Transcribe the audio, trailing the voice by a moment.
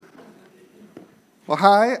Well,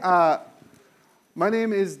 hi. My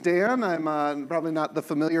name is Dan. I'm probably not the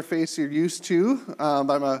familiar face you're used to. I'm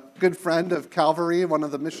a good friend of Calvary, one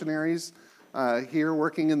of the missionaries here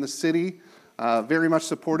working in the city, very much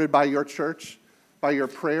supported by your church, by your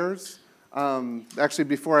prayers. Actually,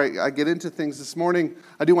 before I get into things this morning,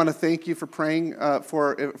 I do want to thank you for praying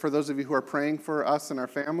for those of you who are praying for us and our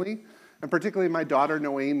family, and particularly my daughter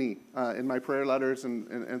Noemi in my prayer letters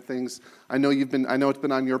and things. I know it's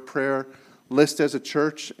been on your prayer list as a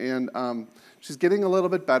church, and she's getting a little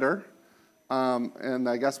bit better, and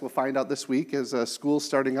I guess we'll find out this week as school's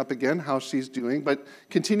starting up again how she's doing, but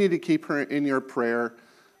continue to keep her in your prayer.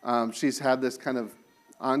 She's had this kind of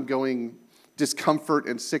ongoing discomfort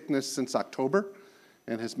and sickness since October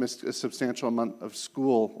and has missed a substantial amount of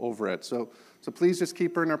school over it. So please just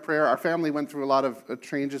keep her in our prayer. Our family went through a lot of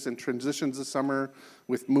changes and transitions this summer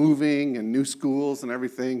with moving and new schools and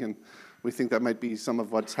everything, and we think that might be some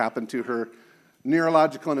of what's happened to her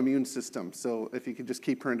neurological and immune system. So if you could just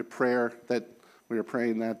keep her into prayer, that we are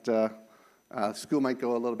praying that school might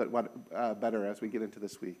go a little bit better as we get into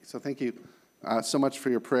this week. So thank you so much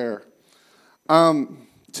for your prayer.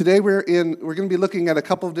 Today we're going to be looking at a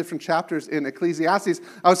couple of different chapters in Ecclesiastes.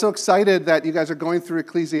 I was so excited that you guys are going through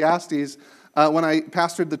Ecclesiastes. When I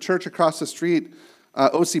pastored the church across the street,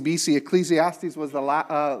 OCBC, Ecclesiastes was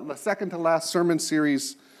the second to last sermon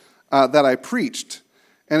series that I preached.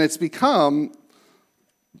 And it's become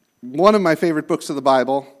one of my favorite books of the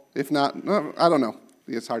Bible, if not, I don't know.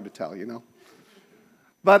 It's hard to tell, you know.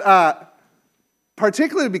 But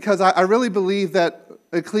particularly because I really believe that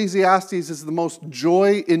Ecclesiastes is the most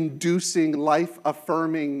joy-inducing,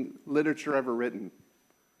 life-affirming literature ever written.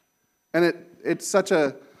 And it's such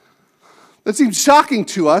a... That seems shocking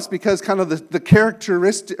to us because kind of the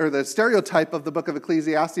characteristic or the stereotype of the book of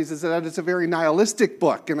Ecclesiastes is that it's a very nihilistic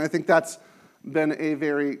book, and I think that's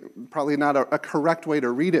been probably not a correct way to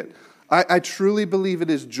read it. I truly believe it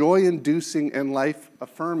is joy-inducing and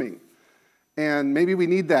life-affirming, and maybe we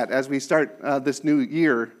need that as we start this new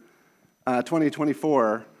year,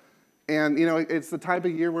 2024. And you know, it's the type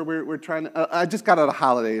of year where we're trying to. I just got out of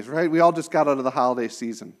holidays, right? We all just got out of the holiday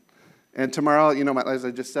season. And tomorrow, you know, as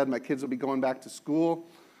I just said, my kids will be going back to school.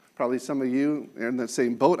 Probably some of you are in the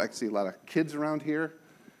same boat. I see a lot of kids around here.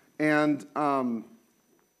 And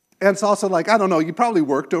it's also like, I don't know, you probably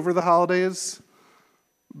worked over the holidays.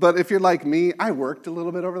 But if you're like me, I worked a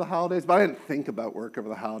little bit over the holidays, but I didn't think about work over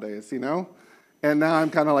the holidays, you know? And now I'm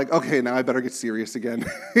kind of like, okay, now I better get serious again.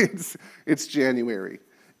 It's January.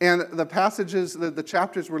 And the passages, the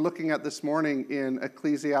chapters we're looking at this morning in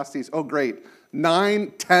Ecclesiastes, oh great,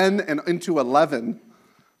 9, 10, and into 11,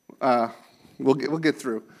 we'll get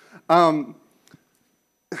through.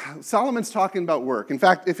 Solomon's talking about work. In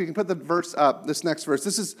fact, if you can put the verse up, this next verse,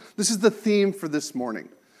 this is the theme for this morning.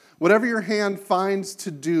 Whatever your hand finds to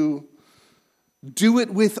do, do it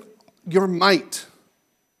with your might.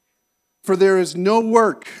 For there is no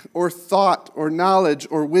work or thought or knowledge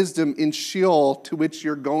or wisdom in Sheol to which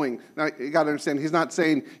you're going. Now, you got to understand, he's not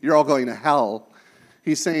saying you're all going to hell.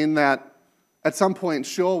 He's saying that at some point,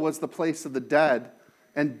 Sheol was the place of the dead,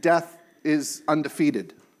 and death is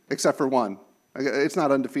undefeated, except for one. It's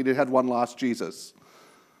not undefeated, it had one loss, Jesus.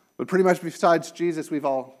 But pretty much besides Jesus, we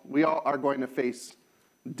all are going to face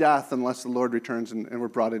death unless the Lord returns and we're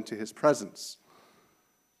brought into his presence.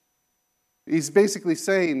 He's basically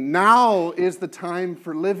saying, now is the time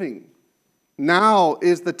for living. Now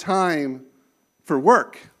is the time for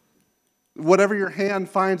work. Whatever your hand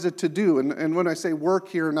finds it to do. And when I say work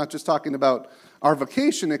here, I'm not just talking about our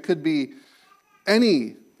vocation. It could be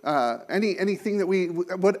anything that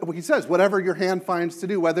what he says, whatever your hand finds to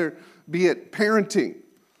do, whether be it parenting,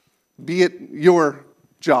 be it your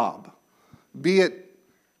job, be it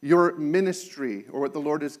your ministry or what the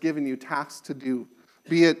Lord has given you tasks to do,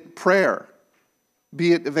 be it prayer,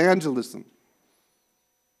 be it evangelism.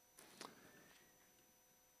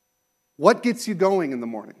 What gets you going in the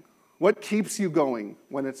morning? What keeps you going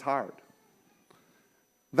when it's hard?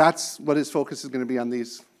 That's what his focus is going to be on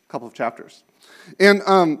these couple of chapters. And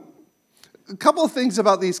a couple of things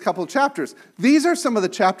about these couple of chapters. These are some of the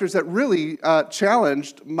chapters that really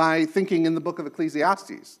challenged my thinking in the book of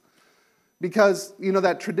Ecclesiastes. Because, you know,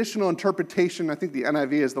 that traditional interpretation, I think the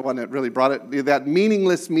NIV is the one that really brought it, that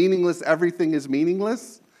meaningless, everything is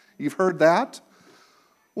meaningless. You've heard that?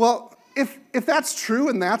 Well, if that's true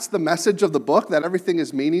and that's the message of the book, that everything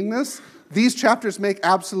is meaningless, these chapters make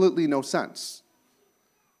absolutely no sense.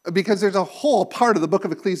 Because there's a whole part of the book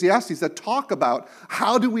of Ecclesiastes that talk about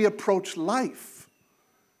how do we approach life.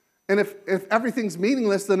 And if everything's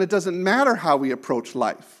meaningless, then it doesn't matter how we approach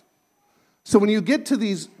life. So when you get to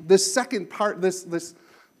this second part, this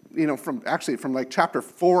from like chapter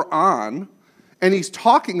 4 on, and he's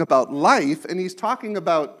talking about life, and he's talking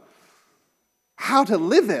about how to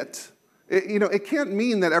live it. It can't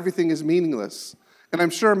mean that everything is meaningless. And I'm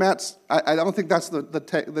sure I don't think that's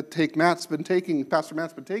the take Pastor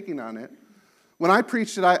Matt's been taking on it. When I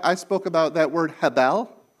preached it, I spoke about that word hebel,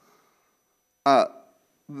 the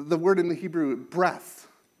word in the Hebrew, breath,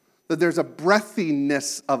 that there's a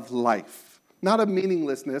breathiness of life, not a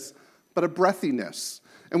meaninglessness, but a breathiness.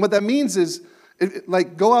 And what that means is,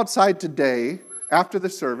 like, go outside today after the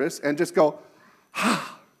service and just go,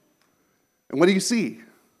 ah, and what do you see?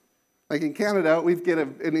 Like in Canada, we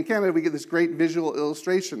get this great visual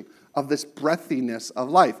illustration of this breathiness of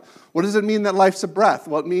life. What does it mean that life's a breath?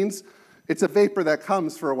 Well, it means it's a vapor that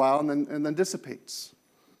comes for a while and then dissipates.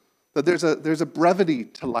 That there's a brevity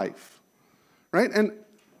to life, right? And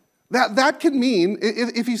that can mean,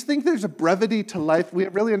 if you think there's a brevity to life, we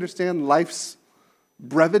really understand life's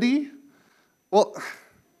brevity. Well,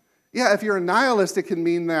 yeah, if you're a nihilist, it can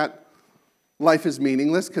mean that life is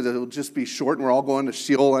meaningless because it'll just be short and we're all going to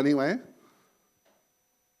Sheol anyway.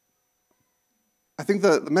 I think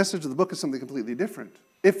the message of the book is something completely different.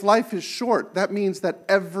 If life is short, that means that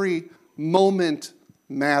every moment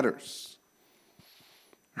matters.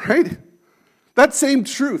 Right? That same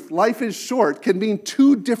truth, life is short, can mean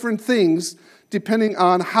two different things depending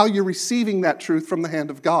on how you're receiving that truth from the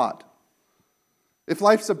hand of God. If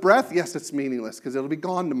life's a breath, yes, it's meaningless because it'll be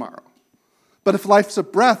gone tomorrow. But if life's a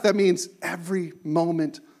breath, that means every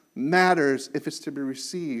moment matters if it's to be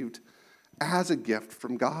received as a gift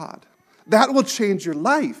from God. That will change your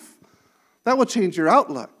life. That will change your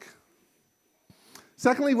outlook.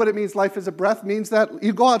 Secondly, what it means life is a breath means that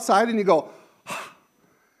you go outside and you go,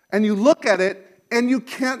 and you look at it and you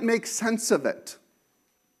can't make sense of it.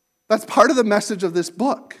 That's part of the message of this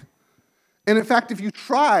book. And in fact, if you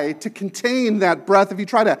try to contain that breath, if you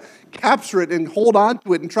try to capture it and hold on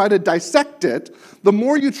to it and try to dissect it, the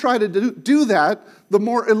more you try to do that, the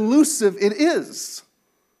more elusive it is.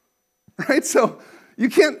 Right? So you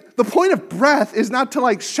can't, the point of breath is not to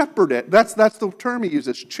like shepherd it. That's the term he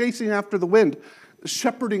uses, chasing after the wind,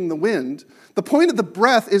 shepherding the wind. The point of the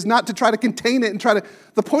breath is not to try to contain it and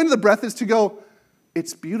the point of the breath is to go,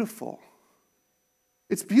 it's beautiful.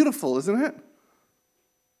 It's beautiful, isn't it?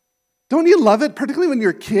 Don't you love it? Particularly when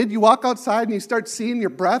you're a kid, you walk outside and you start seeing your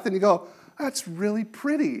breath and you go, that's really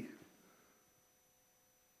pretty.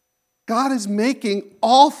 God is making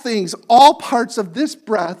all things, all parts of this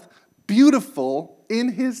breath beautiful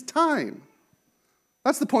in his time.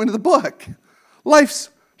 That's the point of the book. Life's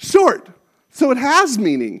short, so it has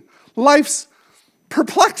meaning. Life's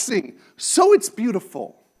perplexing, so it's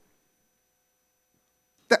beautiful.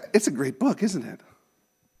 It's a great book, isn't it?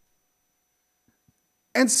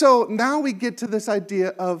 And so now we get to this idea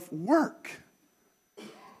of work.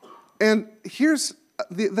 And here's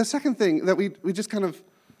the second thing that we just kind of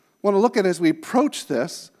want to look at as we approach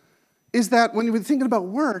this, is that when you're thinking about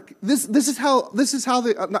work, this is how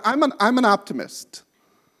I'm an optimist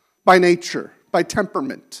by nature, by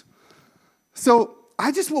temperament. So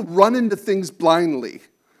I just will run into things blindly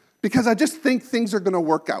because I just think things are going to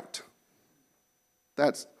work out.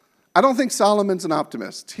 I don't think Solomon's an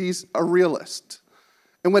optimist. He's a realist.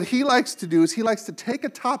 And what he likes to do is he likes to take a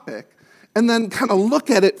topic and then kind of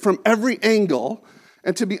look at it from every angle.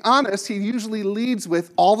 And to be honest, he usually leads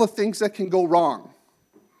with all the things that can go wrong.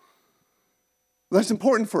 That's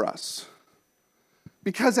important for us.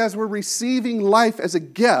 Because as we're receiving life as a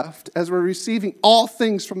gift, as we're receiving all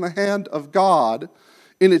things from the hand of God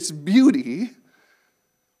in its beauty,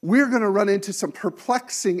 we're going to run into some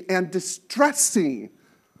perplexing and distressing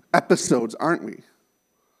episodes, aren't we?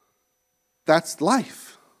 That's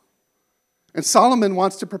life. And Solomon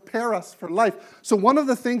wants to prepare us for life. So one of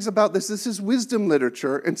the things about this is wisdom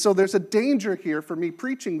literature. And so there's a danger here for me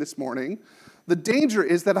preaching this morning. The danger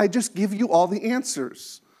is that I just give you all the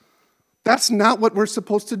answers. That's not what we're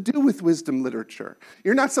supposed to do with wisdom literature.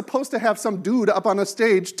 You're not supposed to have some dude up on a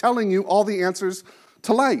stage telling you all the answers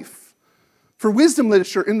to life. For wisdom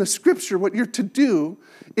literature in the scripture, what you're to do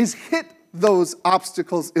is hit those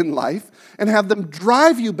obstacles in life and have them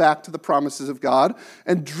drive you back to the promises of God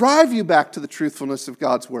and drive you back to the truthfulness of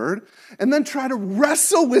God's word and then try to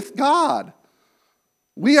wrestle with God.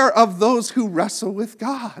 We are of those who wrestle with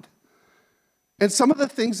God. And some of the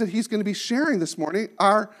things that he's going to be sharing this morning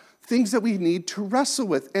are things that we need to wrestle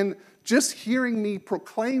with. And just hearing me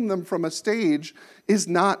proclaim them from a stage is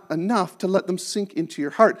not enough to let them sink into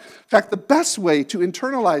your heart. In fact, the best way to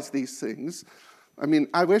internalize these things,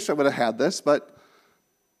 I wish I would have had this, but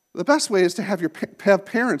the best way is to have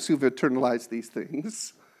parents who've internalized these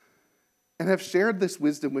things and have shared this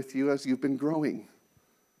wisdom with you as you've been growing.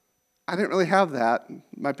 I didn't really have that.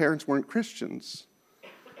 My parents weren't Christians.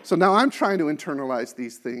 So now I'm trying to internalize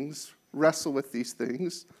these things, wrestle with these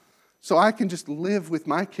things, so I can just live with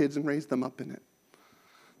my kids and raise them up in it.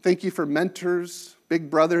 Thank you for mentors, big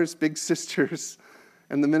brothers, big sisters,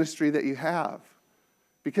 and the ministry that you have,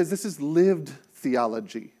 because this is lived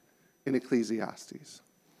theology in Ecclesiastes.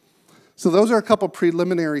 So those are a couple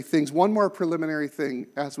preliminary things. One more preliminary thing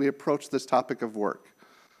as we approach this topic of work.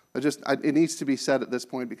 It needs to be said at this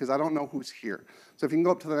point because I don't know who's here. So if you can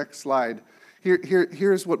go up to the next slide.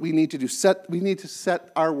 Here's what we need to do. We need to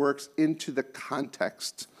set our works into the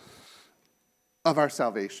context of our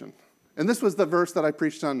salvation. And this was the verse that I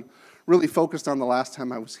preached on, really focused on the last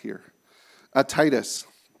time I was here. Titus.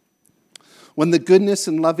 When the goodness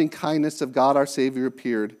and loving kindness of God our Savior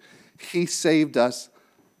appeared, he saved us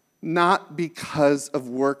not because of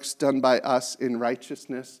works done by us in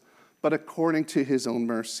righteousness, but according to his own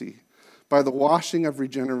mercy, by the washing of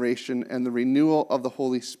regeneration and the renewal of the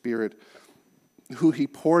Holy Spirit, who he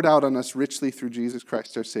poured out on us richly through Jesus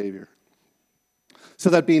Christ our Savior, so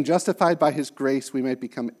that being justified by his grace, we might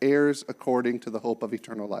become heirs according to the hope of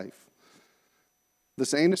eternal life. The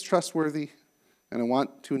saying is trustworthy, and I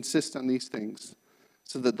want to insist on these things,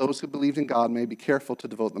 so that those who believe in God may be careful to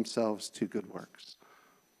devote themselves to good works.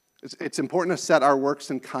 It's important to set our works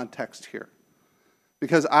in context here.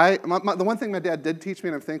 Because the one thing my dad did teach me,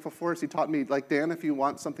 and I'm thankful for, is he taught me, like, Dan, if you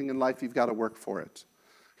want something in life, you've got to work for it.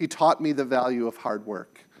 He taught me the value of hard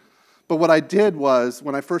work. But what I did was,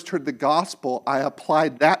 when I first heard the gospel, I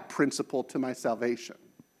applied that principle to my salvation.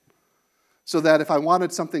 So that if I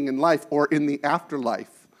wanted something in life or in the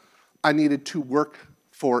afterlife, I needed to work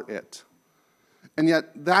for it. And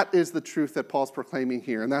yet, that is the truth that Paul's proclaiming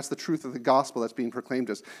here, and that's the truth of the gospel that's being proclaimed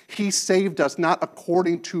to us. He saved us not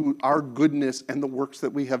according to our goodness and the works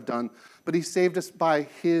that we have done, but he saved us by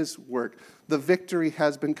his work. The victory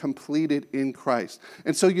has been completed in Christ.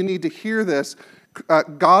 And so you need to hear this.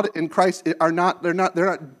 God and Christ they're not going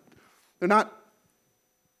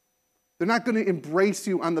to embrace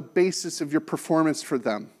you on the basis of your performance for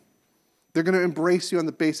them. They're going to embrace you on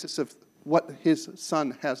the basis of what his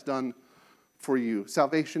Son has done for you.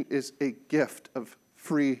 Salvation is a gift of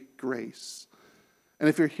free grace. And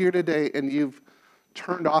if you're here today and you've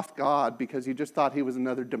turned off God because you just thought he was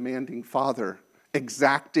another demanding father,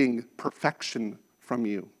 exacting perfection from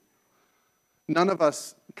you, none of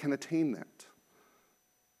us can attain that.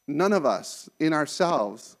 None of us in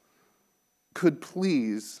ourselves could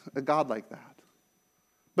please a God like that.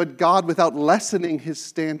 But God, without lessening his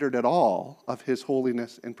standard at all of his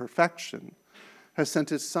holiness and perfection, has sent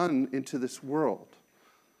his Son into this world,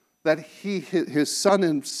 that his Son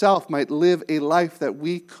himself might live a life that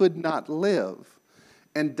we could not live,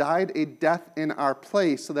 and died a death in our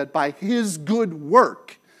place, so that by his good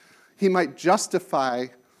work he might justify,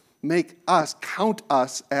 count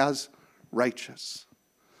us as righteous.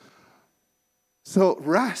 So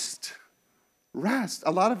rest.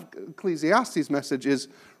 A lot of Ecclesiastes' message is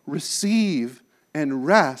receive and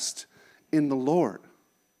rest in the Lord.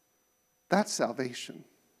 That's salvation.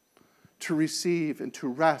 To receive and to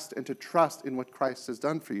rest and to trust in what Christ has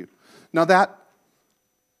done for you. Now that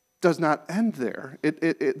does not end there.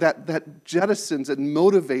 That jettisons and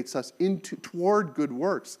motivates us toward good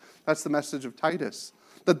works. That's the message of Titus.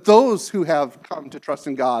 That those who have come to trust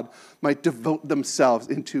in God might devote themselves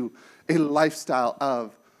into a lifestyle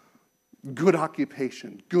of good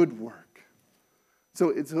occupation, good work. So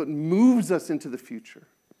it moves us into the future.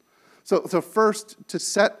 So first, to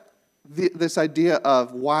set this idea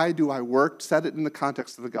of why do I work, set it in the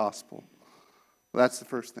context of the gospel. Well, that's the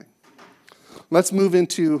first thing. Let's look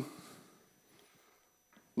into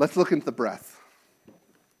the breath.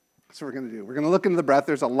 That's what we're going to do. We're going to look into the breath.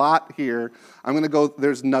 There's a lot here.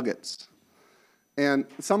 There's nuggets. And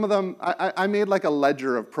some of them, I made like a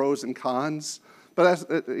ledger of pros and cons, but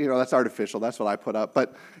that's artificial. That's what I put up.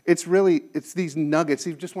 But it's these nuggets.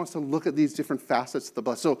 He just wants to look at these different facets of the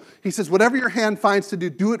breath. So he says, whatever your hand finds to do,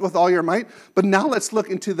 do it with all your might. But now let's look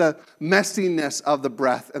into the messiness of the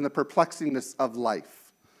breath and the perplexingness of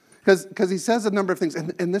life. Because he says a number of things.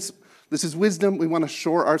 And this is wisdom. We want to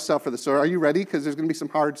shore ourselves for this. So are you ready? Because there's going to be some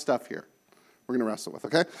hard stuff here we're going to wrestle with,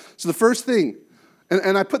 okay? So the first thing,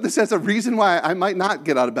 and I put this as a reason why I might not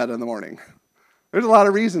get out of bed in the morning. There's a lot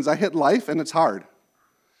of reasons. I hit life, and it's hard.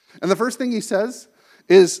 And the first thing he says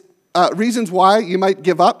is reasons why you might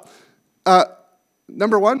give up.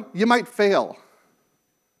 Number one, you might fail.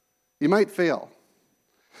 You might fail.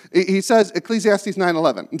 He says, Ecclesiastes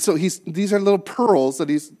 9:11. And so these are little pearls that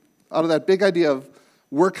he's, out of that big idea of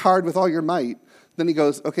work hard with all your might. Then he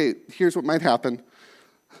goes, okay, here's what might happen.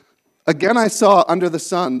 Again I saw under the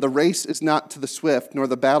sun, the race is not to the swift, nor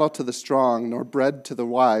the battle to the strong, nor bread to the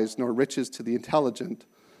wise, nor riches to the intelligent,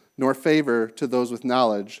 nor favor to those with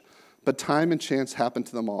knowledge, but time and chance happen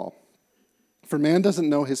to them all. For man doesn't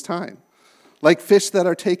know his time. Like fish that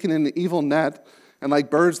are taken in an evil net, and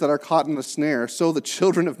like birds that are caught in a snare, so the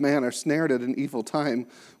children of man are snared at an evil time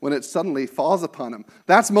when it suddenly falls upon them.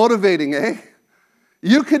 That's motivating, eh?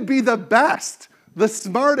 You could be the best, the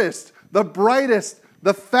smartest, the brightest,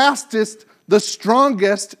 the fastest, the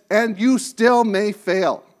strongest, and you still may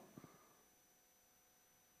fail.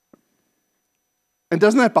 And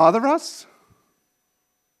doesn't that bother us?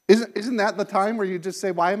 Isn't that the time where you just say,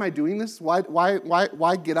 why am I doing this? Why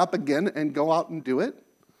get up again and go out and do it?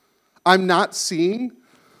 I'm not seeing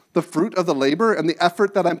the fruit of the labor and the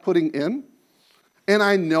effort that I'm putting in. And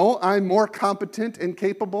I know I'm more competent and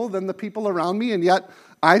capable than the people around me, and yet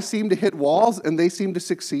I seem to hit walls and they seem to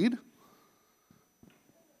succeed.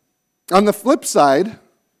 On the flip side,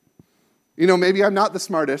 maybe I'm not the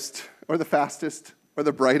smartest or the fastest or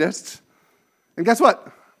the brightest. And guess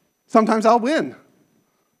what? Sometimes I'll win.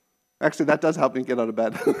 Actually, that does help me get out of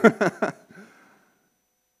bed.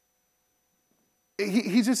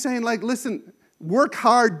 He's just saying, listen, work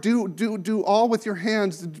hard, do all with your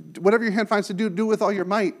hands, whatever your hand finds to do with all your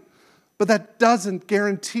might. But that doesn't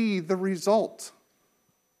guarantee the result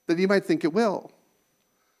that you might think it will.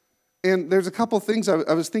 And there's a couple things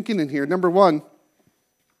I was thinking in here. Number one,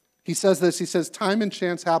 he says this, he says, time and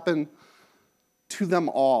chance happen to them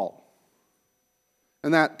all.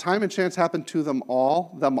 And that time and chance happen to them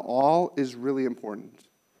all is really important.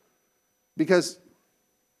 Because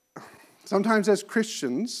sometimes as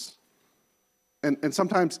Christians, and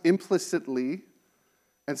sometimes implicitly,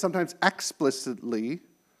 and sometimes explicitly,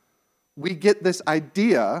 we get this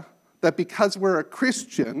idea that because we're a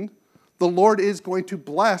Christian, the Lord is going to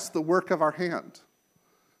bless the work of our hand.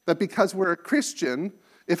 That because we're a Christian,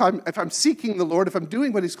 if I'm seeking the Lord, if I'm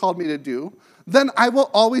doing what He's called me to do, then I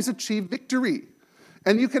will always achieve victory.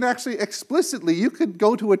 And you can actually explicitly, you could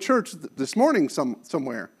go to a church this morning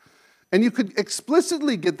somewhere, and you could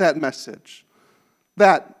explicitly get that message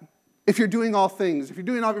that if you're doing all things, if you're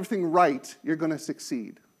doing everything right, you're going to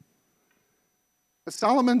succeed. But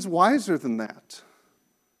Solomon's wiser than that.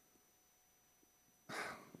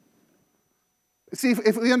 See,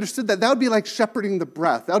 if we understood that, that would be like shepherding the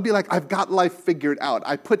breath. That would be like, I've got life figured out.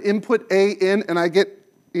 I put input A in, and I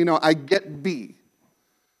get B.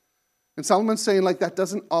 And Solomon's saying, that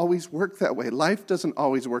doesn't always work that way. Life doesn't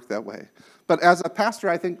always work that way. But as a pastor,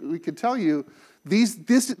 I think we could tell you, these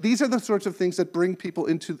are the sorts of things that bring people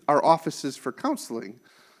into our offices for counseling.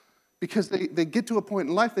 Because they get to a point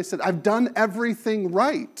in life, they said, I've done everything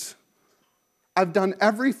right. I've done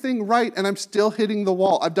everything right, and I'm still hitting the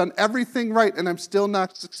wall. I've done everything right, and I'm still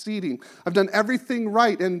not succeeding. I've done everything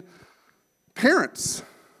right. And parents,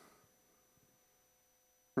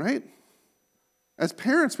 right? As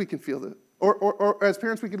parents, we can feel that. Or as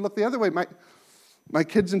parents, we can look the other way. My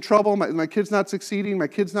kid's in trouble. My kid's not succeeding. My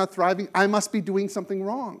kid's not thriving. I must be doing something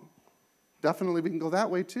wrong. Definitely, we can go that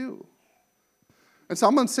way too. And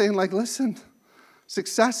someone's saying, listen,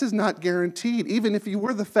 success is not guaranteed. Even if you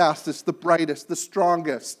were the fastest, the brightest, the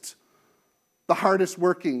strongest, the hardest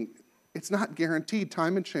working, it's not guaranteed.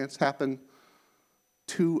 Time and chance happen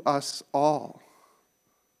to us all.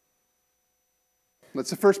 That's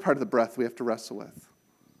the first part of the breath we have to wrestle with.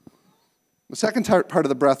 The second part of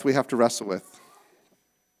the breath we have to wrestle with.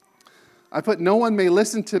 I put, no one may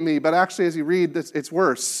listen to me, but actually as you read, it's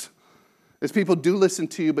worse. As people do listen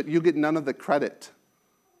to you, but you get none of the credit.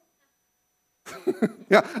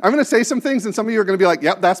 Yeah, I'm going to say some things, and some of you are going to be like,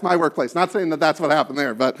 yep, that's my workplace. Not saying that that's what happened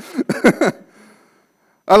there, but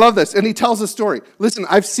I love this. And he tells a story. Listen,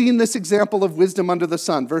 I've seen this example of wisdom under the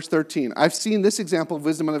sun. Verse 13. I've seen this example of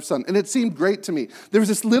wisdom under the sun, and it seemed great to me. There was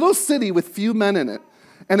this little city with few men in it,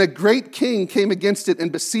 and a great king came against it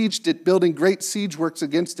and besieged it, building great siege works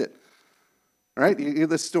against it. All right, you hear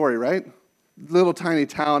this story, right? Little tiny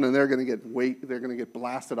town, and they're going to get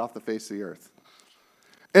blasted off the face of the earth.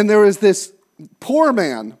 And there was this poor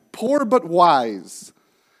man, poor but wise,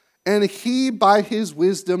 and he by his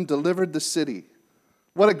wisdom delivered the city.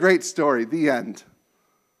 What a great story, the end.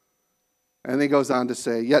 And he goes on to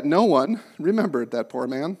say, yet no one remembered that poor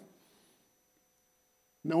man.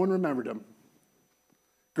 No one remembered him.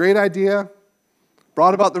 Great idea,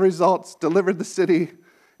 brought about the results, delivered the city,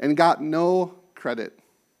 and got no credit.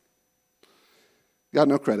 Got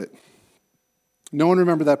no credit. No one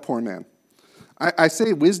remembered that poor man. I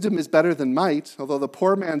say wisdom is better than might, although the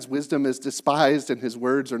poor man's wisdom is despised and his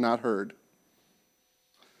words are not heard.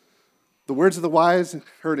 The words of the wise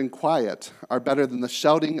heard in quiet are better than the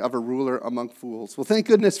shouting of a ruler among fools. Well, thank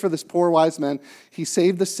goodness for this poor wise man. He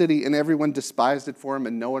saved the city, and everyone despised it for him,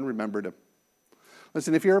 and no one remembered him.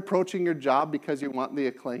 Listen, if you're approaching your job because you want the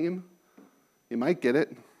acclaim, you might get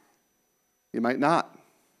it. You might not.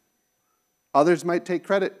 Others might take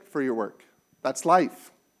credit for your work. That's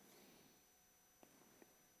life.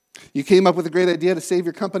 You came up with a great idea to save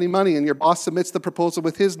your company money, and your boss submits the proposal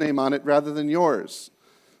with his name on it rather than yours.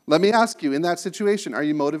 Let me ask you, in that situation, are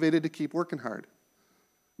you motivated to keep working hard?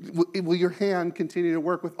 Will your hand continue to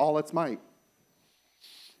work with all its might?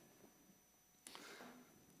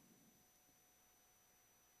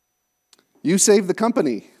 You saved the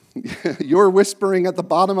company. Your whispering at the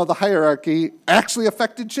bottom of the hierarchy actually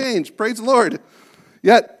affected change. Praise the Lord.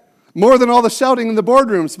 Yet, more than all the shouting in the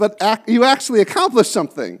boardrooms, but you actually accomplished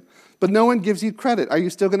something. But no one gives you credit. Are you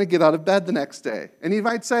still going to get out of bed the next day? And you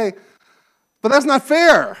might say, but that's not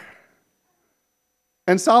fair.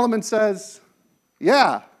 And Solomon says,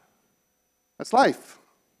 yeah, that's life.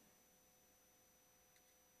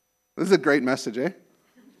 This is a great message, eh?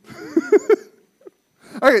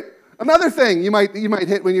 All right, another thing you might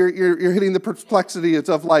hit when you're hitting the perplexities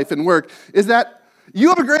of life and work is that you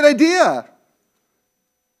have a great idea.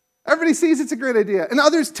 Everybody sees it's a great idea. And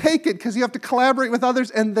others take it because you have to collaborate with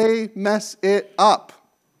others and they mess it up.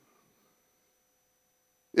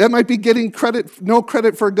 It might be getting no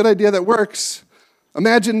credit for a good idea that works.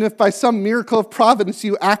 Imagine if by some miracle of providence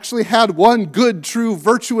you actually had one good, true,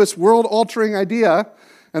 virtuous, world-altering idea.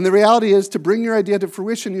 And the reality is, to bring your idea to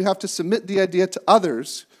fruition, you have to submit the idea to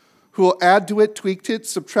others who will add to it, tweak it,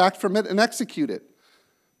 subtract from it, and execute it.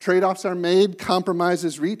 Trade-offs are made,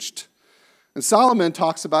 compromises reached. And Solomon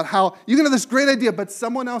talks about how you can have this great idea, but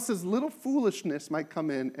someone else's little foolishness might come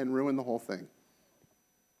in and ruin the whole thing.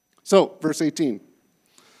 So, verse 18.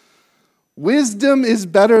 Wisdom is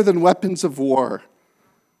better than weapons of war,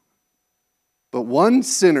 but one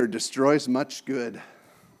sinner destroys much good.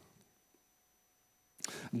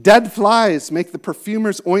 Dead flies make the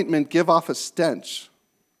perfumer's ointment give off a stench.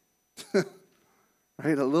 Right?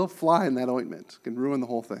 A little fly in that ointment can ruin the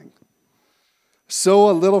whole thing. So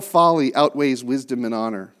a little folly outweighs wisdom and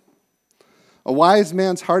honor. A wise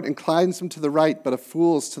man's heart inclines him to the right, but a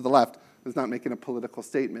fool's to the left. He's not making a political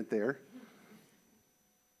statement there.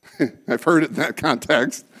 I've heard it in that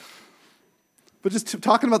context. But just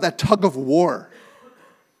talking about that tug of war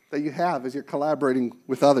that you have as you're collaborating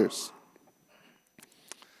with others.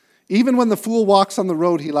 Even when the fool walks on the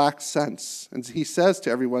road, he lacks sense. And he says to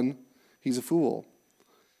everyone, he's a fool.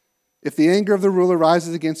 If the anger of the ruler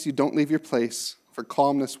rises against you, don't leave your place, for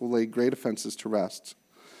calmness will lay great offenses to rest.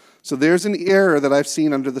 So there's an error that I've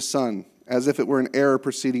seen under the sun, as if it were an error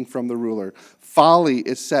proceeding from the ruler. Folly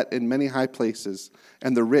is set in many high places,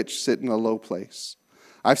 and the rich sit in a low place.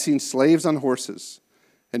 I've seen slaves on horses,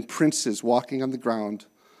 and princes walking on the ground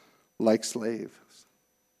like slaves.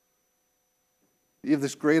 You have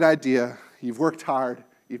this great idea, you've worked hard,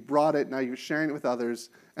 you've brought it, now you're sharing it with others,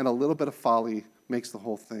 and a little bit of folly makes the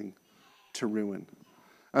whole thing to ruin.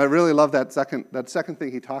 I really love that second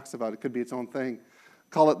thing he talks about. It could be its own thing.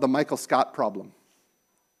 Call it the Michael Scott problem.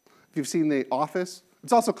 If you've seen The Office,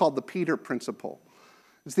 it's also called the Peter principle.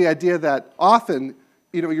 It's the idea that often,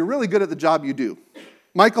 you're really good at the job you do.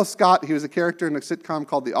 Michael Scott, he was a character in a sitcom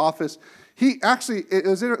called The Office. It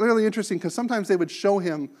was really interesting because sometimes they would show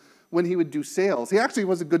him when he would do sales. He actually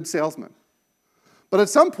was a good salesman. But at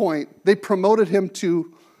some point, they promoted him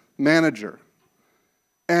to manager.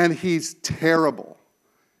 And he's terrible.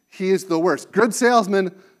 He is the worst. Good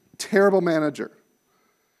salesman, terrible manager.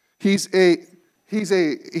 He's a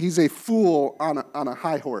fool on a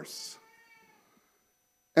high horse.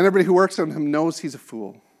 And everybody who works on him knows he's a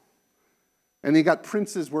fool. And he got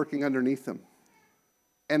princes working underneath him.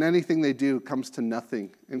 And anything they do comes to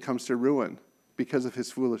nothing and comes to ruin because of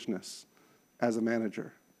his foolishness as a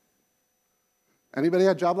manager. Anybody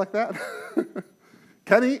had a job like that?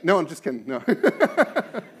 Kenny? No, I'm just kidding. No.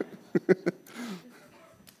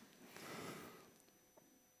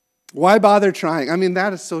 Why bother trying? I mean,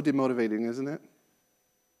 that is so demotivating, isn't it?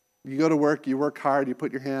 You go to work, you work hard, you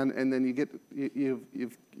put your hand, and then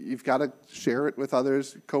you've got to share it with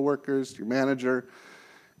others, your coworkers, your manager,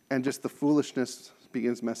 and just the foolishness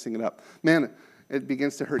begins messing it up. Man, it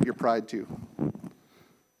begins to hurt your pride too.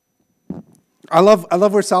 I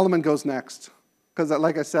love where Solomon goes next. Because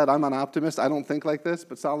like I said, I'm an optimist. I don't think like this,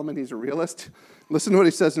 but Solomon, he's a realist. Listen to what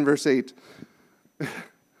he says in verse 8.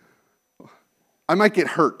 I might get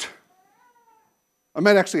hurt. I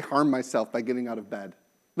might actually harm myself by getting out of bed.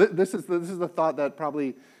 This is the thought that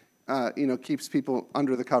probably keeps people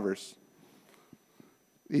under the covers.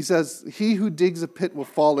 He says, he who digs a pit will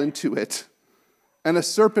fall into it, and a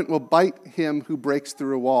serpent will bite him who breaks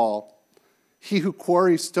through a wall. He who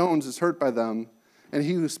quarries stones is hurt by them, and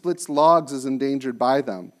he who splits logs is endangered by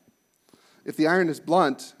them. If the iron is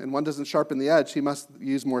blunt and one doesn't sharpen the edge, he must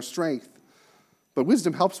use more strength. But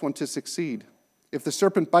wisdom helps one to succeed. If the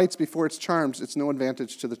serpent bites before it's charmed, it's no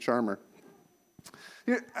advantage to the charmer.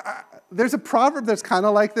 There's a proverb that's kind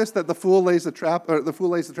of like this, that the fool lays the trap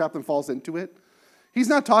and falls into it. He's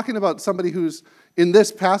not talking about somebody who's, in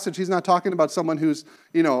this passage, he's not talking about someone who's,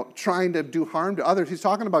 trying to do harm to others. He's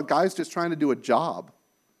talking about guys just trying to do a job.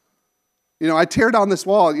 I tear down this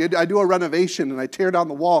wall. I do a renovation, and I tear down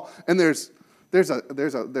the wall, and there's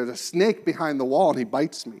a snake behind the wall, and he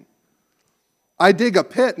bites me. I dig a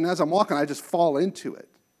pit, and as I'm walking, I just fall into it.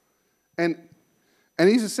 And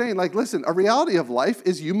he's just saying, listen, a reality of life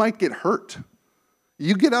is you might get hurt.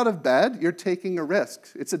 You get out of bed, you're taking a risk.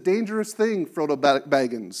 It's a dangerous thing, Frodo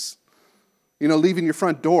Baggins. Leaving your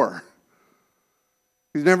front door.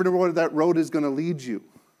 You never know where that road is going to lead you.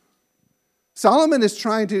 Solomon is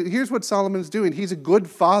here's what Solomon is doing. He's a good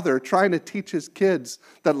father trying to teach his kids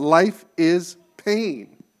that life is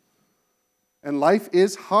pain. And life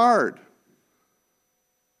is hard.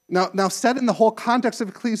 Now set in the whole context of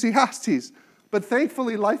Ecclesiastes, but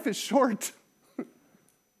thankfully life is short.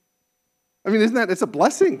 It's a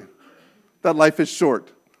blessing that life is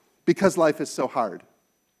short because life is so hard.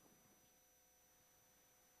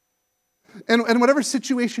 And whatever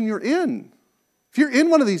situation you're in, if you're in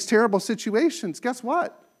one of these terrible situations, guess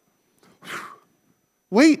what?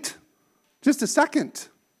 Wait just a second.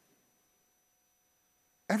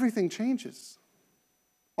 Everything changes.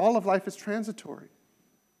 All of life is transitory.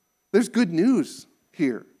 There's good news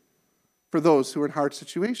here for those who are in hard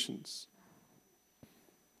situations.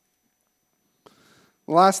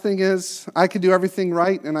 The last thing is, I can do everything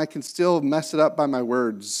right and I can still mess it up by my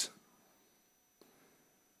words.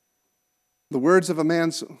 The words of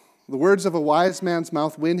a wise man's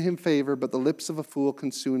mouth win him favor, but the lips of a fool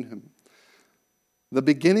consume him. The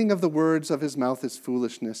beginning of the words of his mouth is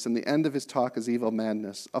foolishness, and the end of his talk is evil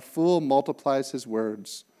madness. A fool multiplies his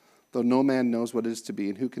words, though no man knows what it is to be,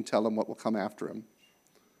 and who can tell him what will come after him.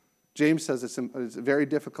 James says it's very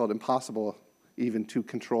difficult, impossible even, to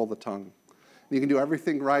control the tongue. You can do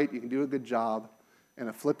everything right, you can do a good job, and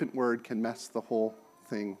a flippant word can mess the whole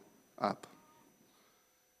thing up.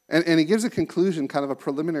 And he gives a conclusion, kind of a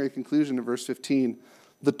preliminary conclusion in verse 15.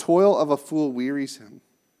 The toil of a fool wearies him,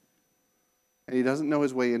 and he doesn't know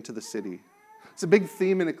his way into the city. It's a big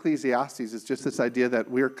theme in Ecclesiastes. It's just this idea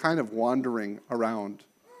that we're kind of wandering around,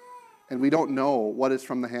 and we don't know what is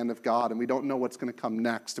from the hand of God, and we don't know what's going to come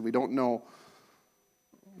next, and we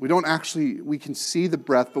can see the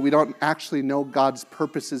breath, but we don't actually know God's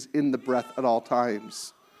purposes in the breath at all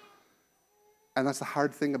times. And that's the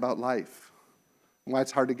hard thing about life. Why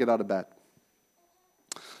it's hard to get out of bed.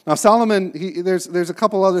 Now Solomon, there's a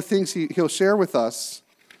couple other things he'll share with us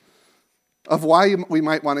of why we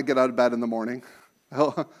might want to get out of bed in the morning.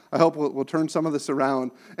 I hope we'll turn some of this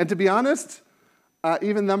around. And to be honest,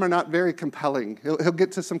 even them are not very compelling. He'll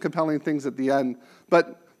get to some compelling things at the end.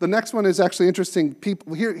 But the next one is actually interesting.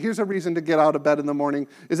 Here's a reason to get out of bed in the morning,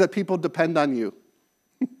 is that people depend on you.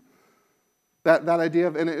 That idea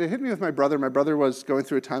of, and it hit me with my brother. My brother was going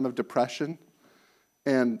through a time of depression.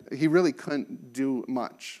 And he really couldn't do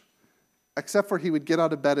much, except for he would get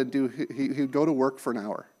out of bed and he'd go to work for an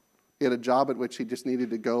hour. He had a job at which he just needed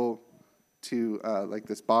to go to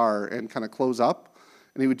this bar and kind of close up.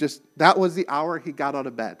 And that was the hour he got out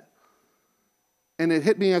of bed. And it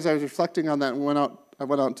hit me as I was reflecting on that and I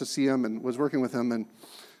went out to see him and was working with him. And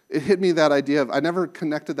it hit me that idea I never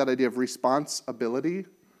connected that idea of responsibility,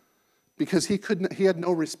 because he had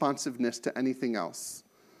no responsiveness to anything else.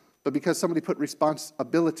 But because somebody put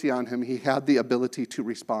responsibility on him, he had the ability to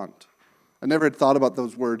respond. I never had thought about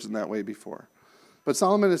those words in that way before. But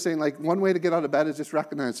Solomon is saying, one way to get out of bed is just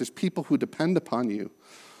recognize there's people who depend upon you.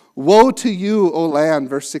 Woe to you, O land,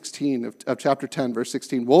 verse 16 of chapter 10, verse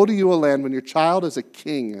 16. Woe to you, O land, when your child is a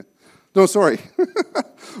king. No, sorry.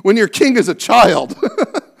 When your king is a child.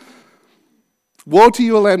 Woe to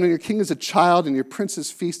you, O land, when your king is a child and your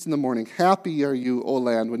princes feast in the morning. Happy are you, O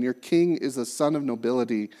land, when your king is a son of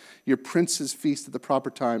nobility. Your princes feast at the proper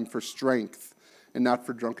time for strength and not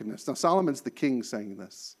for drunkenness. Now, Solomon's the king saying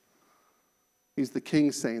this. He's the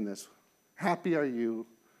king saying this. Happy are you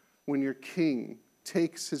when your king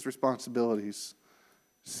takes his responsibilities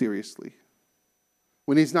seriously.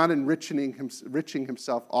 When he's not enriching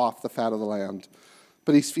himself off the fat of the land,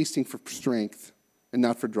 but he's feasting for strength and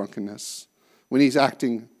not for drunkenness. When he's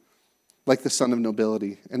acting like the son of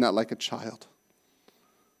nobility and not like a child.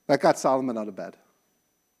 That got Solomon out of bed.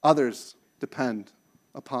 Others depend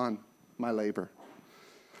upon my labor.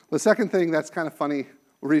 The second thing that's kind of funny,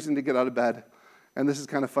 reason to get out of bed, and this is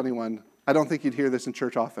kind of a funny one. I don't think you'd hear this in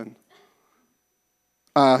church often.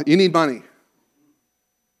 You need money.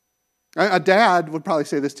 A dad would probably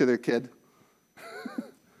say this to their kid.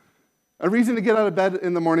 A reason to get out of bed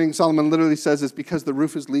in the morning, Solomon literally says, is because the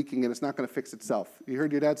roof is leaking and it's not going to fix itself. You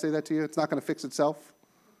heard your dad say that to you? It's not going to fix itself?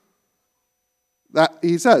 That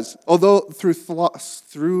he says, although speech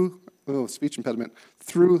impediment,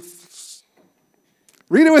 read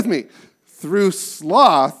it with me. Through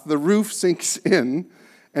sloth, the roof sinks in,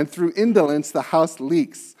 and through indolence, the house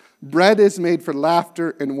leaks. Bread is made for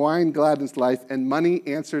laughter, and wine gladdens life, and money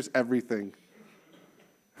answers everything.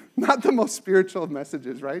 Not the most spiritual of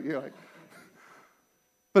messages, right? You're like,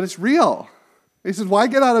 but it's real. He says, why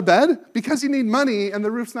get out of bed? Because you need money, and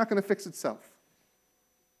the roof's not going to fix itself.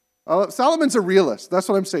 Solomon's a realist. That's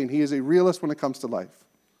what I'm saying. He is a realist when it comes to life.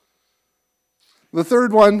 The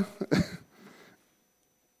third one,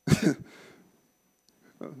 this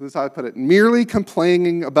is how I put it. Merely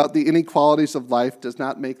complaining about the inequalities of life does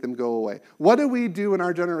not make them go away. What do we do in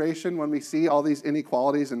our generation when we see all these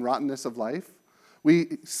inequalities and rottenness of life?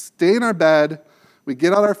 We stay in our bed, we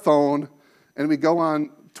get out our phone, and we go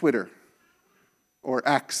on Twitter, or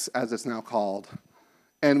X as it's now called,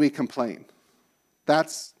 and we complain.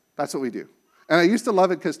 That's what we do. And I used to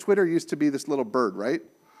love it because Twitter used to be this little bird, right?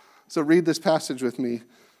 So read this passage with me.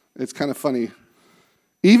 It's kind of funny.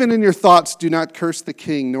 Even in your thoughts, do not curse the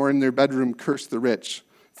king, nor in their bedroom curse the rich.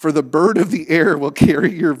 For the bird of the air will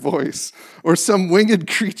carry your voice, or some winged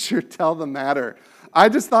creature tell the matter. I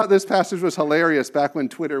just thought this passage was hilarious back when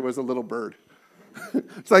Twitter was a little bird.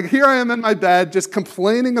 It's like, here I am in my bed, just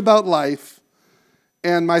complaining about life,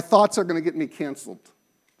 and my thoughts are going to get me canceled.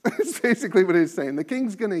 That's basically what he's saying. The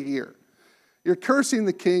king's going to hear. You're cursing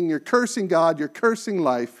the king, you're cursing God, you're cursing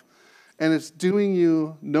life, and it's doing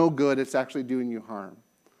you no good. It's actually doing you harm.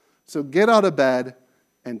 So get out of bed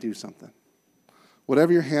and do something.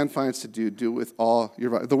 Whatever your hand finds to do, do with all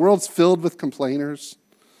your might. The world's filled with complainers.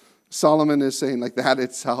 Solomon is saying, like, that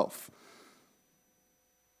itself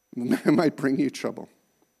might bring you trouble.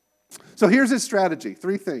 So here's his strategy.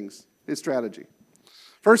 3 things, his strategy.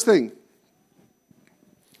 First thing,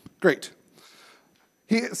 great.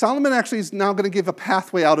 Solomon actually is now going to give a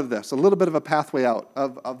pathway out of this, a little bit of a pathway out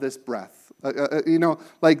of this breath.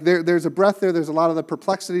 There's a breath there. There's a lot of the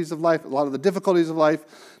perplexities of life, a lot of the difficulties of life.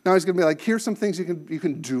 Now he's going to be like, here's some things you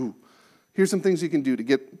can do. Here's some things you can do to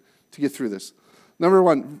get through this. Number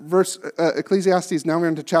 1, Ecclesiastes, now we're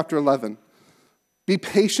into chapter 11. Be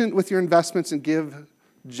patient with your investments and give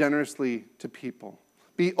generously to people.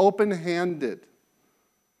 Be open-handed.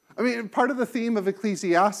 I mean, part of the theme of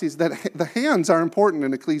Ecclesiastes, that the hands are important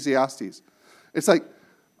in Ecclesiastes. It's like,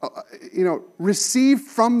 receive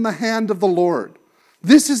from the hand of the Lord.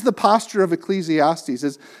 This is the posture of Ecclesiastes,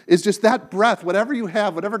 is just that breath, whatever you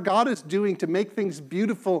have, whatever God is doing to make things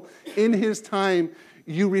beautiful in his time,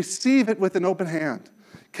 you receive it with an open hand.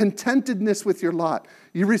 Contentedness with your lot.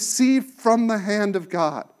 You receive from the hand of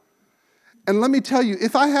God. And let me tell you,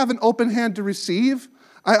 if I have an open hand to receive,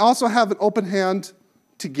 I also have an open hand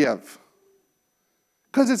to give.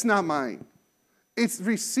 Because it's not mine. It's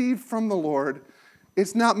received from the Lord.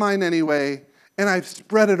 It's not mine anyway, and I've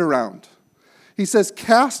spread it around. He says,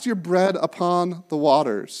 cast your bread upon the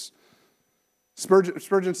waters.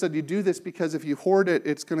 Spurgeon said, you do this because if you hoard it,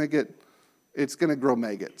 it's going to grow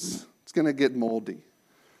maggots. It's going to get moldy.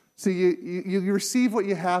 So you receive what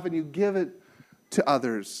you have and you give it to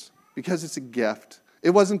others because it's a gift.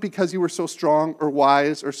 It wasn't because you were so strong or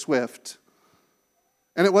wise or swift.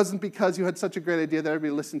 And it wasn't because you had such a great idea that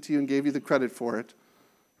everybody listened to you and gave you the credit for it.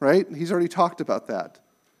 Right? He's already talked about that.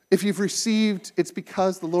 If you've received, it's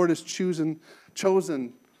because the Lord has chosen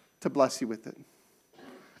to bless you with it.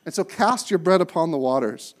 And so cast your bread upon the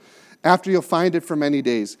waters. After you'll find it for many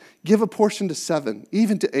days. Give a portion to 7,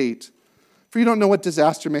 even to 8. For you don't know what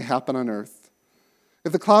disaster may happen on earth.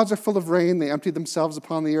 If the clouds are full of rain, they empty themselves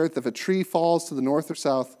upon the earth. If a tree falls to the north or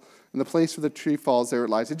south, in the place where the tree falls, there it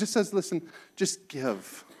lies. It just says, listen, just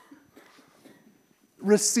give.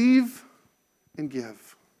 Receive and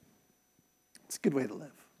give. It's a good way to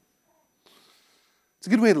live. It's a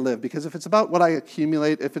good way to live because if it's about what I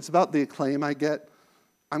accumulate, if it's about the acclaim I get,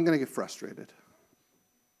 I'm going to get frustrated.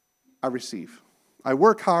 I receive. I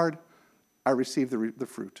work hard. I receive the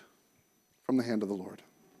fruit from the hand of the Lord.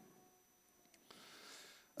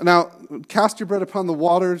 Now, cast your bread upon the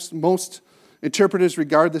waters. Most interpreters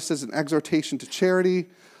regard this as an exhortation to charity.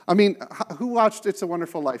 I mean, who watched It's a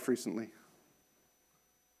Wonderful Life recently?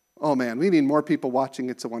 Oh man, we need more people watching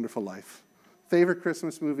It's a Wonderful Life. Favorite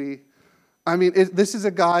Christmas movie? I mean, this is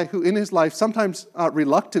a guy who in his life, sometimes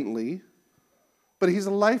reluctantly, but he's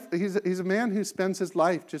a man who spends his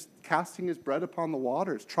life just casting his bread upon the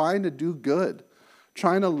waters, trying to do good,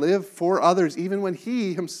 trying to live for others, even when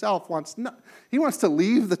he himself wants to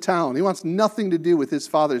leave the town. He wants nothing to do with his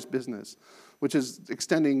father's business, which is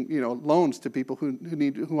extending, loans to people who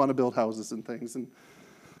want to build houses and things. And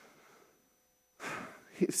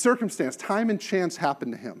circumstance, time and chance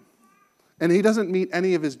happen to him. And he doesn't meet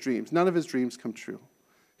any of his dreams. None of his dreams come true.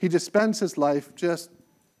 He just spends his life just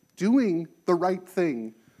doing the right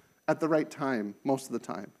thing at the right time most of the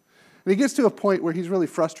time. And he gets to a point where he's really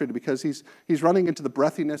frustrated because he's running into the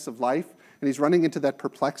breathiness of life, and he's running into that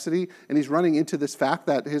perplexity, and he's running into this fact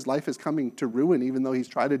that his life is coming to ruin even though he's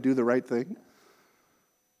tried to do the right thing.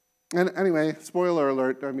 And anyway, spoiler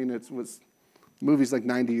alert, I mean, the movie's like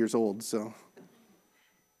 90 years old, so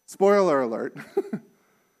spoiler alert.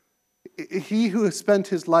 He who has spent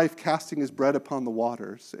his life casting his bread upon the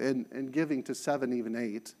waters and giving to 7, even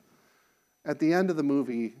 8, at the end of the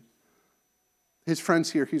movie, his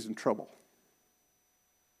friends hear he's in trouble.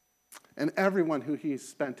 And everyone who he's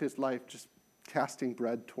spent his life just casting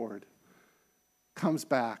bread toward comes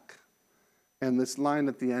back. And this line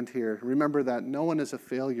at the end here, remember that no one is a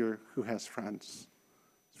failure who has friends.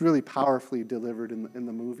 It's really powerfully delivered in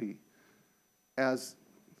the movie as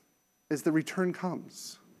the return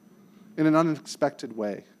comes in an unexpected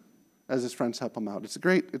way as his friends help him out. It's a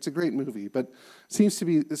great movie, but it seems to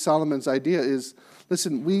be Solomon's idea is,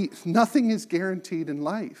 listen, nothing is guaranteed in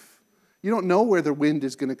life. You don't know where the wind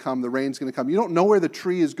is going to come, the rain's going to come. You don't know where the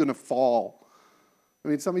tree is going to fall. I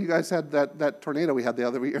mean, some of you guys had that tornado we had the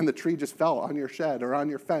other week, and the tree just fell on your shed or on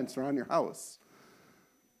your fence or on your house.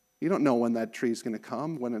 You don't know when that tree is going to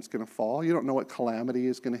come, when it's going to fall. You don't know what calamity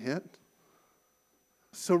is going to hit.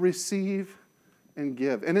 So receive and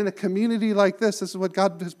give. And in a community like this is what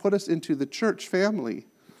God has put us into, the church family.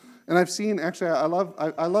 And I've seen, actually, I'm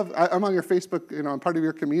on your Facebook, I'm part of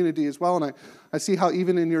your community as well, and I see how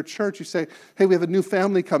even in your church you say, hey, we have a new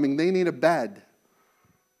family coming, they need a bed,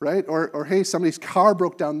 right? Or hey, somebody's car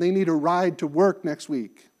broke down, they need a ride to work next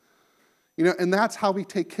week. And that's how we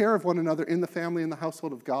take care of one another in the family, in the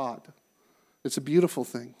household of God. It's a beautiful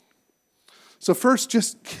thing. So first,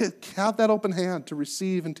 just have that open hand to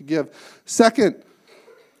receive and to give. Second,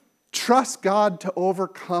 trust God to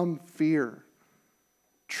overcome fear.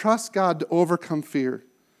 Trust God to overcome fear.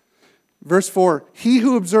 Verse 4, he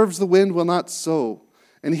who observes the wind will not sow,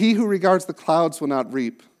 and he who regards the clouds will not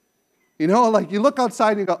reap. Like you look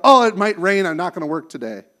outside and you go, oh, it might rain, I'm not going to work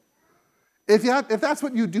today. If that's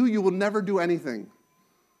what you do, you will never do anything.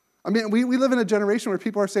 I mean, we live in a generation where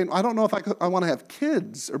people are saying, I don't know if I want to have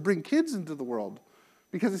kids or bring kids into the world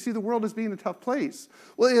because they see the world as being a tough place.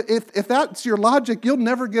 Well, if that's your logic, you'll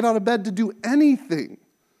never get out of bed to do anything.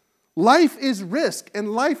 Life is risk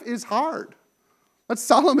and life is hard. That's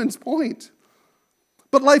Solomon's point.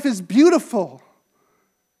 But life is beautiful.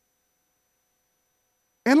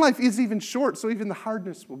 And life is even short, so even the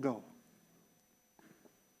hardness will go.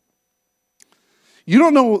 You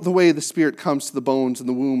don't know the way the Spirit comes to the bones and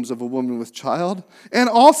the wombs of a woman with child. And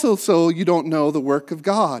also so you don't know the work of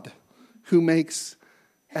God, who makes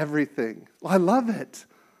everything. Well, I love it.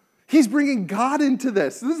 He's bringing God into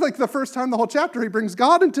this. This is like the first time the whole chapter he brings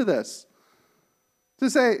God into this.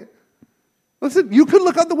 To say, listen, you could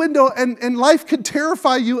look out the window and life could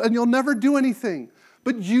terrify you and you'll never do anything.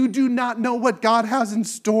 But you do not know what God has in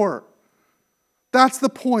store. That's the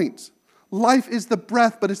point. Life is the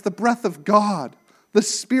breath, but it's the breath of God. The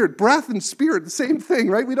Spirit, breath and spirit, the same thing,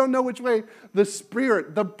 right? We don't know which way the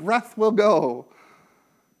Spirit, the breath will go.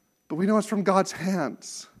 But we know it's from God's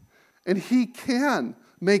hands. And he can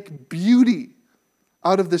make beauty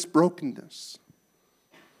out of this brokenness.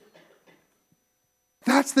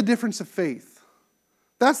 That's the difference of faith.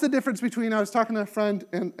 That's the difference between, I was talking to a friend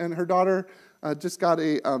and her daughter just got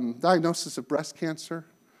a diagnosis of breast cancer.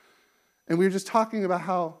 And we were just talking about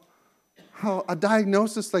how a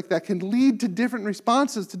diagnosis like that can lead to different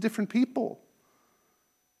responses to different people.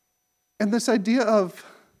 And this idea of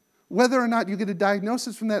whether or not you get a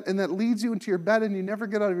diagnosis from that and that leads you into your bed and you never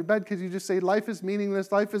get out of your bed because you just say life is meaningless,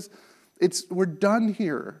 we're done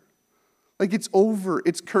here. Like it's over,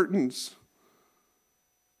 it's curtains.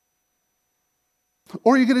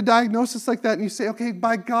 Or you get a diagnosis like that and you say, okay,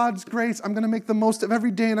 by God's grace, I'm going to make the most of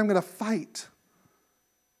every day and I'm going to fight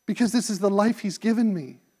because this is the life he's given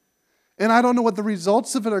me. And I don't know what the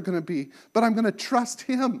results of it are going to be, but I'm going to trust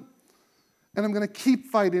him. And I'm going to keep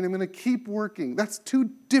fighting. I'm going to keep working. That's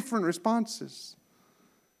two different responses.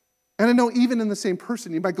 And I know even in the same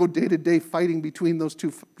person, you might go day to day fighting between those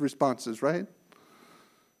two responses, right?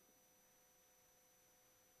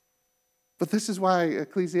 But this is why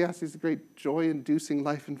Ecclesiastes is a great joy-inducing,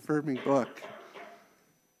 life-affirming book.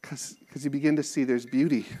 Because you begin to see there's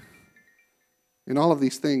beauty in all of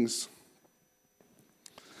these things.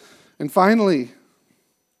 And finally,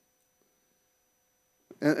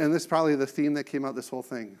 and this is probably the theme that came out this whole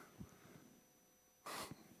thing,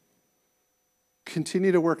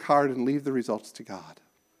 continue to work hard and leave the results to God.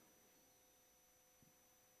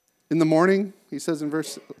 In the morning, he says in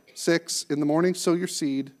verse 6, in the morning sow your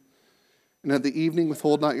seed, and at the evening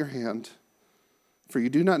withhold not your hand, for you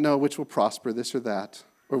do not know which will prosper, this or that,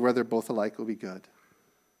 or whether both alike will be good.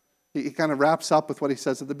 He kind of wraps up with what he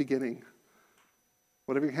says at the beginning.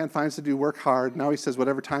 Whatever your hand finds to do, work hard. Now he says,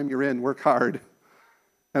 whatever time you're in, work hard,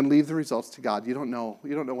 and leave the results to God. You don't know.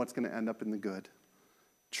 You don't know what's going to end up in the good.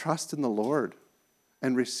 Trust in the Lord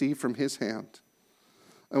and receive from his hand.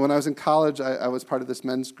 And when I was in college, I was part of this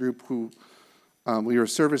men's group who, we were a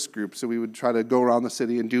service group, so we would try to go around the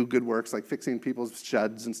city and do good works, like fixing people's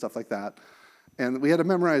sheds and stuff like that. And we had to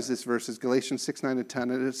memorize these verses, Galatians 6, 9, and 10.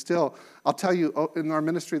 And it's still, I'll tell you, in our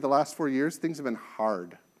ministry the last 4 years, things have been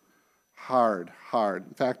hard.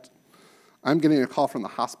 In fact, I'm getting a call from the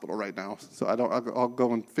hospital right now, so I'll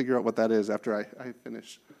go and figure out what that is after I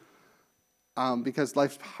finish. Because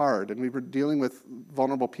life's hard, and we were dealing with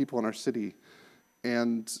vulnerable people in our city,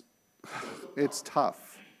 and it's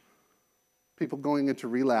tough. People going into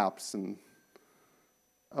relapse, and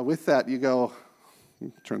with that you go,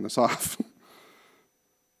 turn this off.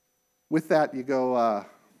 With that you go,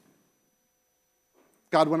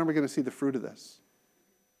 God, when are we going to see the fruit of this?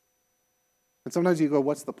 And sometimes you go,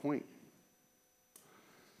 what's the point?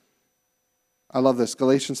 I love this.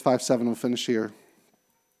 Galatians 5:7, we'll finish here.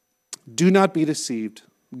 Do not be deceived.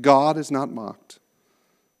 God is not mocked.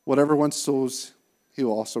 Whatever one sows, he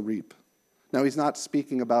will also reap. Now, he's not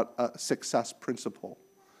speaking about a success principle.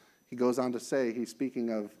 He goes on to say, he's speaking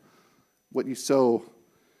of what you sow.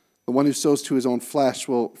 The one who sows to his own flesh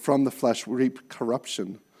will from the flesh reap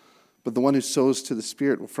corruption. But the one who sows to the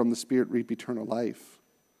Spirit will from the Spirit reap eternal life.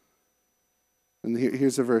 And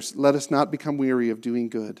here's a verse. Let us not become weary of doing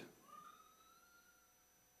good.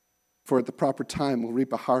 For at the proper time we'll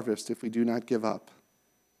reap a harvest if we do not give up.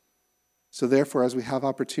 So therefore, as we have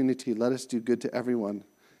opportunity, let us do good to everyone,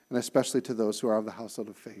 and especially to those who are of the household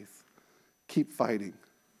of faith. Keep fighting.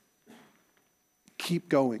 Keep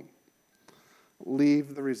going.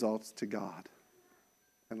 Leave the results to God.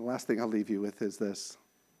 And the last thing I'll leave you with is this.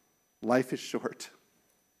 Life is short.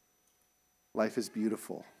 Life is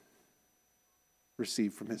beautiful.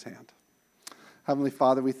 Receive from his hand. Heavenly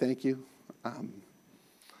Father, we thank you.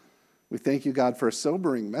 We thank you, God, for a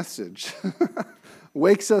sobering message.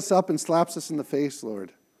 Wakes us up and slaps us in the face,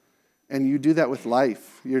 Lord. And you do that with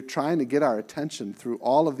life. You're trying to get our attention through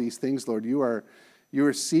all of these things, Lord. You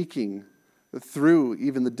are seeking through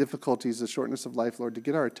even the difficulties, the shortness of life, Lord, to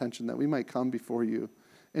get our attention that we might come before you.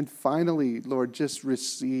 And finally, Lord, just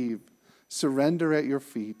receive, surrender at your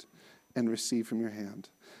feet, and receive from your hand.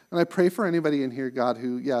 And I pray for anybody in here, God,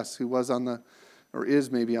 who was on the, or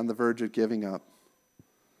is maybe on the verge of giving up.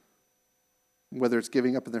 Whether it's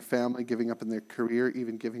giving up in their family, giving up in their career,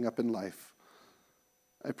 even giving up in life.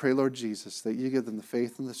 I pray, Lord Jesus, that you give them the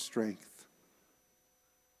faith and the strength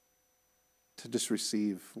to just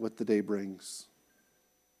receive what the day brings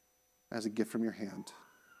as a gift from your hand,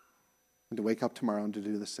 and to wake up tomorrow and to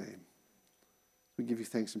do the same. We give you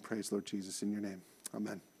thanks and praise, Lord Jesus, in your name.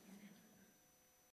 Amen.